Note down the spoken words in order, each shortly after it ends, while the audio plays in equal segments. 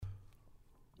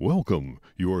Welcome.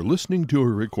 You are listening to a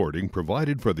recording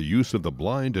provided for the use of the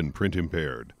blind and print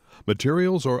impaired.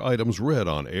 Materials or items read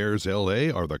on Airs LA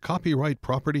are the copyright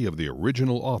property of the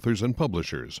original authors and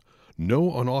publishers.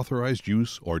 No unauthorized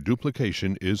use or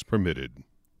duplication is permitted.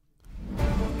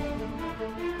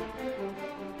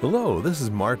 Hello, this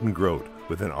is Martin Grodt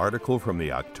with an article from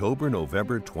the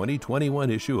October-November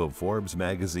 2021 issue of Forbes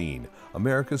magazine,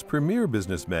 America's premier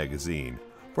business magazine,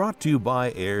 brought to you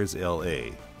by Airs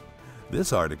LA.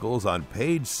 This article is on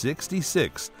page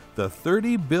 66, the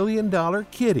 $30 billion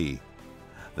kitty.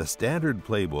 The standard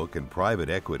playbook in private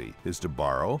equity is to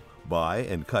borrow, buy,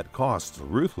 and cut costs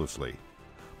ruthlessly.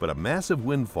 But a massive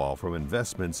windfall from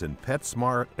investments in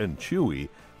PetSmart and Chewy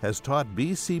has taught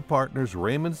BC partners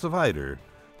Raymond Zweiter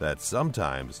that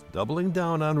sometimes doubling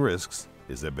down on risks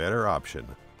is a better option.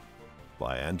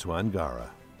 By Antoine Gara.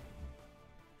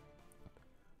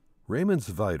 Raymond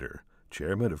Zweiter,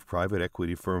 chairman of private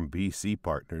equity firm BC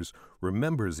Partners,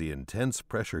 remembers the intense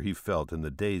pressure he felt in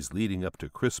the days leading up to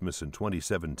Christmas in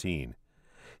 2017.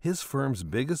 His firm's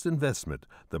biggest investment,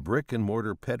 the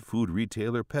brick-and-mortar pet food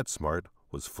retailer PetSmart,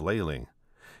 was flailing.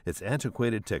 Its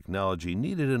antiquated technology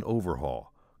needed an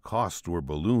overhaul. Costs were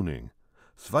ballooning.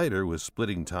 Zweiter was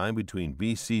splitting time between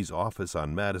BC's office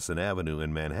on Madison Avenue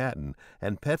in Manhattan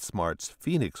and PetSmart's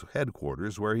Phoenix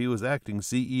headquarters, where he was acting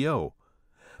CEO.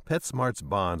 PetSmart's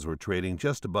bonds were trading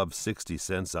just above 60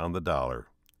 cents on the dollar.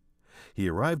 He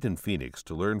arrived in Phoenix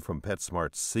to learn from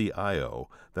PetSmart's CIO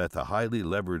that the highly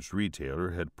leveraged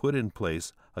retailer had put in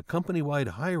place a company-wide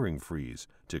hiring freeze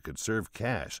to conserve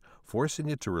cash, forcing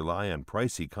it to rely on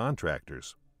pricey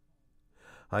contractors.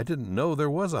 "I didn't know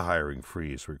there was a hiring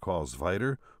freeze," recalls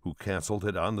Zweiter, who canceled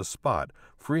it on the spot,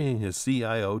 freeing his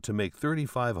CIO to make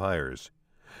 35 hires.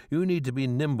 "You need to be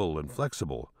nimble and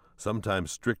flexible.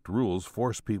 Sometimes strict rules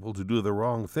force people to do the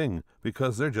wrong thing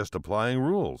because they're just applying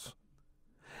rules."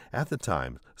 At the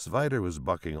time, Zweiter was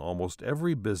bucking almost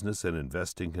every business and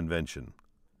investing convention.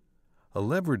 A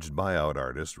leveraged buyout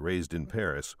artist raised in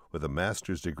Paris with a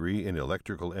master's degree in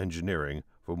electrical engineering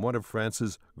from one of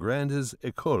France's grandes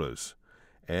écoles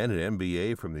and an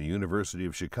MBA from the University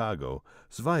of Chicago,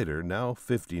 Zweiter, now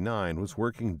 59, was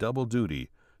working double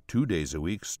duty, 2 days a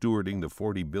week stewarding the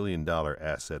 $40 billion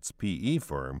assets PE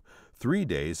firm, 3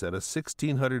 days at a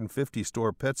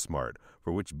 1,650-store PetSmart,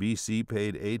 for which BC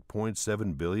paid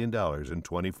 $8.7 billion in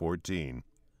 2014.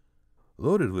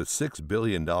 Loaded with $6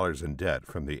 billion in debt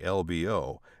from the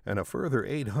LBO and a further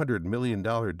 $800 million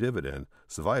dividend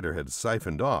Zweiter had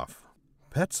siphoned off,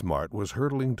 PetSmart was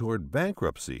hurtling toward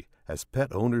bankruptcy as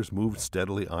pet owners moved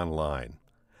steadily online.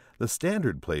 The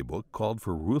standard playbook called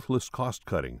for ruthless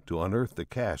cost-cutting to unearth the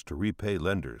cash to repay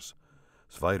lenders.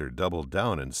 Zweiter doubled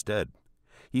down instead.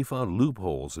 He found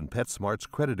loopholes in PetSmart's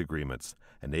credit agreements,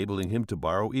 enabling him to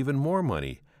borrow even more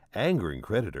money, angering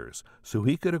creditors, so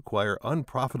he could acquire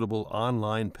unprofitable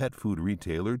online pet food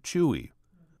retailer Chewy.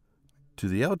 To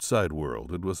the outside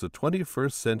world, it was the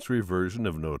 21st century version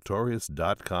of notorious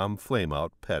 .com flameout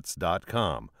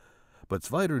Pets.com. But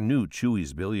Zweiter knew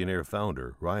Chewy's billionaire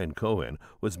founder, Ryan Cohen,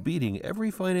 was beating every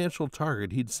financial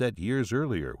target he'd set years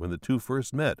earlier when the two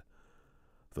first met.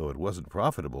 Though it wasn't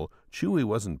profitable, Chewy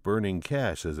wasn't burning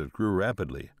cash as it grew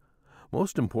rapidly.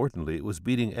 Most importantly, it was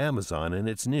beating Amazon in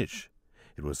its niche.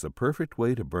 It was the perfect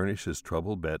way to burnish his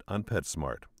trouble bet on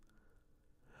PetSmart.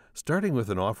 Starting with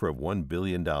an offer of $1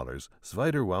 billion,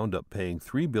 Zweiter wound up paying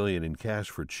 $3 billion in cash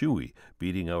for Chewy,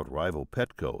 beating out rival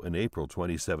Petco in April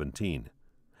 2017.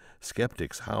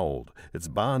 Skeptics howled, its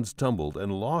bonds tumbled,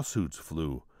 and lawsuits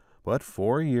flew. But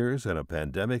 4 years and a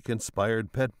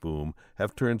pandemic-inspired pet boom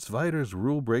have turned Zweiter's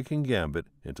rule-breaking gambit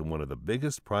into one of the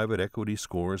biggest private equity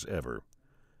scores ever.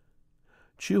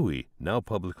 Chewy, now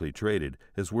publicly traded,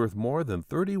 is worth more than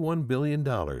 $31 billion,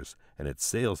 and its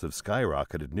sales have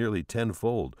skyrocketed nearly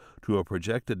tenfold to a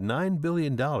projected $9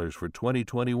 billion for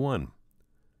 2021.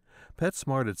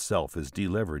 PetSmart itself is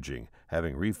deleveraging,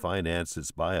 having refinanced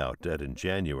its buyout debt in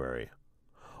January.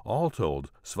 All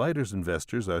told, Zweiter's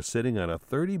investors are sitting on a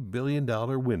 $30 billion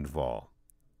windfall.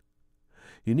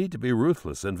 You need to be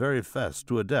ruthless and very fast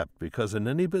to adapt because in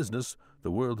any business, the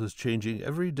world is changing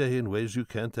every day in ways you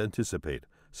can't anticipate,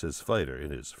 says Zweiter in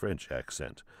his French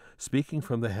accent, speaking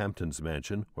from the Hamptons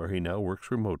mansion where he now works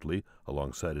remotely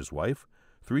alongside his wife,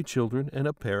 3 children, and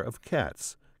a pair of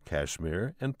cats,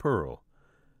 Cashmere and Pearl.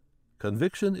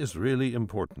 Conviction is really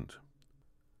important.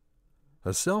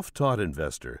 A self-taught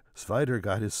investor, Zweiter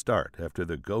got his start after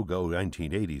the go-go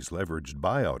 1980s leveraged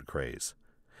buyout craze.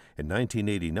 In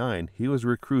 1989, he was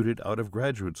recruited out of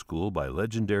graduate school by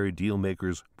legendary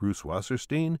dealmakers Bruce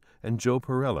Wasserstein and Joe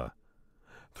Perella.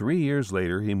 3 years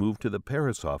later, he moved to the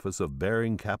Paris office of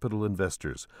Baring Capital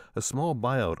Investors, a small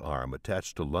buyout arm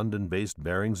attached to London-based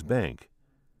Barings Bank.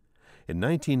 In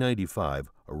 1995,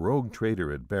 a rogue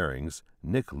trader at Barings,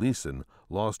 Nick Leeson,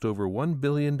 lost over $1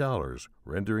 billion,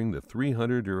 rendering the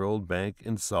 300-year-old bank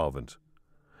insolvent.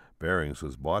 Barings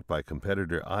was bought by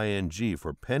competitor ING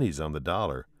for pennies on the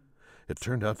dollar. It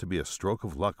turned out to be a stroke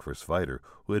of luck for Sviter,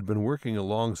 who had been working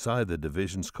alongside the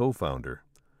division's co-founder.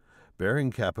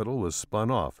 Baring Capital was spun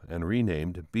off and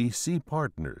renamed BC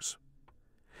Partners.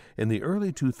 In the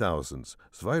early 2000s,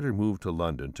 Sviter moved to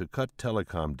London to cut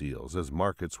telecom deals as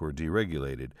markets were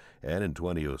deregulated, and in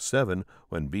 2007,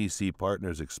 when BC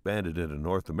Partners expanded into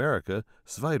North America,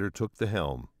 Sviter took the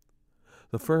helm.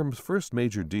 The firm's first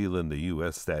major deal in the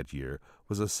U.S. that year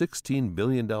was a $16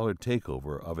 billion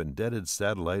takeover of indebted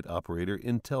satellite operator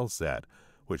Intelsat,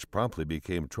 which promptly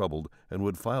became troubled and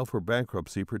would file for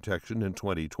bankruptcy protection in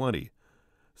 2020.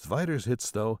 Sviter's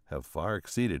hits, though, have far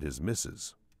exceeded his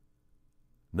misses.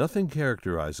 Nothing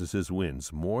characterizes his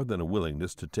wins more than a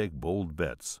willingness to take bold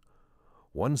bets.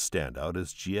 One standout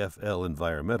is GFL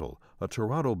Environmental, a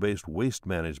Toronto-based waste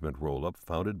management roll-up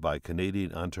founded by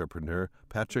Canadian entrepreneur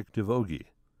Patrick Devogie.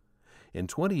 In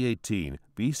 2018,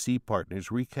 BC Partners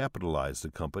recapitalized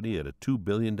the company at a $2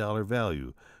 billion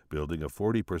value, building a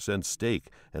 40% stake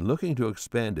and looking to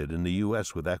expand it in the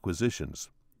U.S. with acquisitions.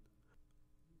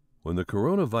 When the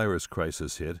coronavirus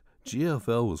crisis hit,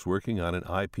 GFL was working on an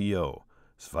IPO.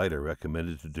 Sviter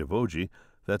recommended to Devogie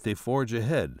that they forge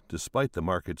ahead despite the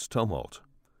market's tumult.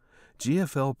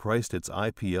 GFL priced its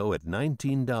IPO at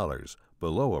 $19,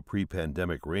 below a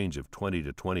pre-pandemic range of $20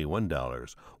 to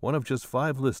 $21, one of just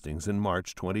 5 listings in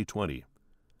March 2020.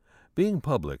 Being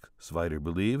public, Sviter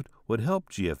believed, would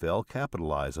help GFL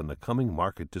capitalize on the coming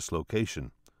market dislocation.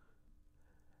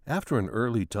 After an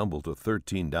early tumble to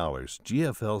 $13,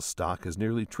 GFL's stock has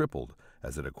nearly tripled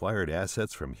as it acquired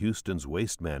assets from Houston's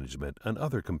Waste Management and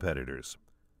other competitors.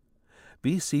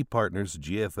 BC Partners'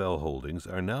 GFL holdings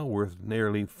are now worth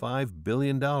nearly $5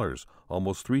 billion,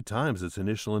 almost 3 times its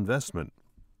initial investment.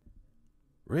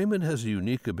 Raymond has a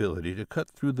unique ability to cut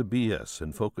through the BS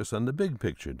and focus on the big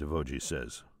picture, Devogie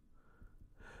says.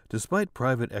 Despite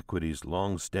private equity's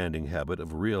long-standing habit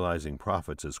of realizing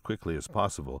profits as quickly as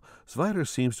possible, Sviter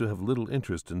seems to have little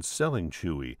interest in selling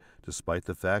Chewy, despite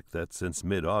the fact that since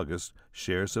mid-August,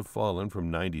 shares have fallen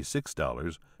from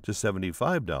 $96 to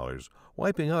 $75,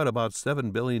 wiping out about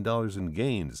 $7 billion in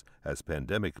gains as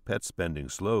pandemic pet spending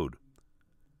slowed.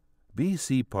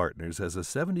 BC Partners has a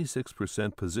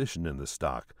 76% position in the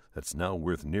stock that's now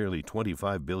worth nearly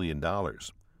 $25 billion.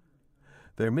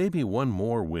 There may be one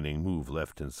more winning move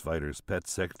left in Sviter's pet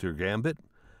sector gambit,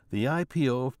 the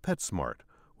IPO of PetSmart,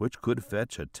 which could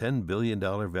fetch a $10 billion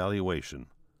valuation.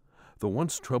 The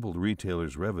once troubled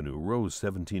retailer's revenue rose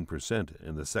 17%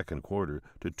 in the second quarter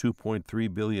to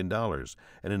 $2.3 billion,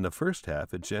 and in the first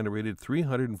half it generated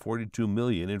 $342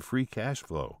 million in free cash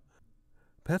flow.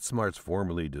 PetSmart's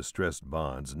formerly distressed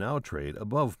bonds now trade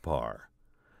above par.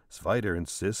 Sviter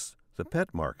insists the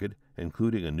pet market,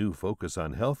 including a new focus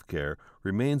on health care,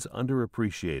 remains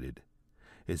underappreciated.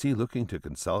 Is he looking to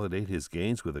consolidate his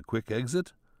gains with a quick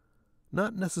exit?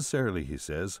 Not necessarily, he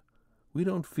says. We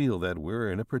don't feel that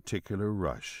we're in a particular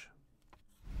rush.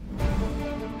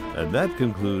 And that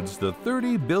concludes the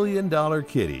 $30 Billion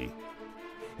Kitty.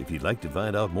 If you'd like to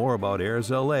find out more about Airs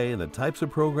LA and the types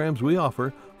of programs we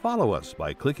offer, follow us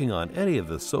by clicking on any of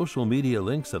the social media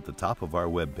links at the top of our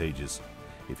web pages.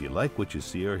 If you like what you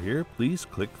see or hear, please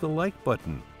click the like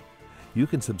button. You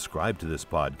can subscribe to this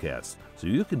podcast so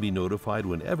you can be notified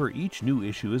whenever each new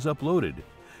issue is uploaded.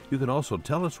 You can also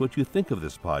tell us what you think of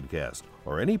this podcast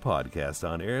or any podcast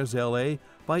on Airs LA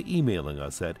by emailing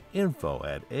us at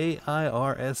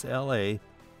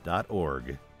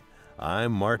info@airsla.org.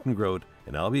 I'm Martin Grodt,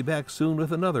 and I'll be back soon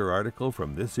with another article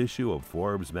from this issue of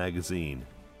Forbes magazine.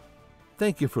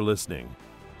 Thank you for listening.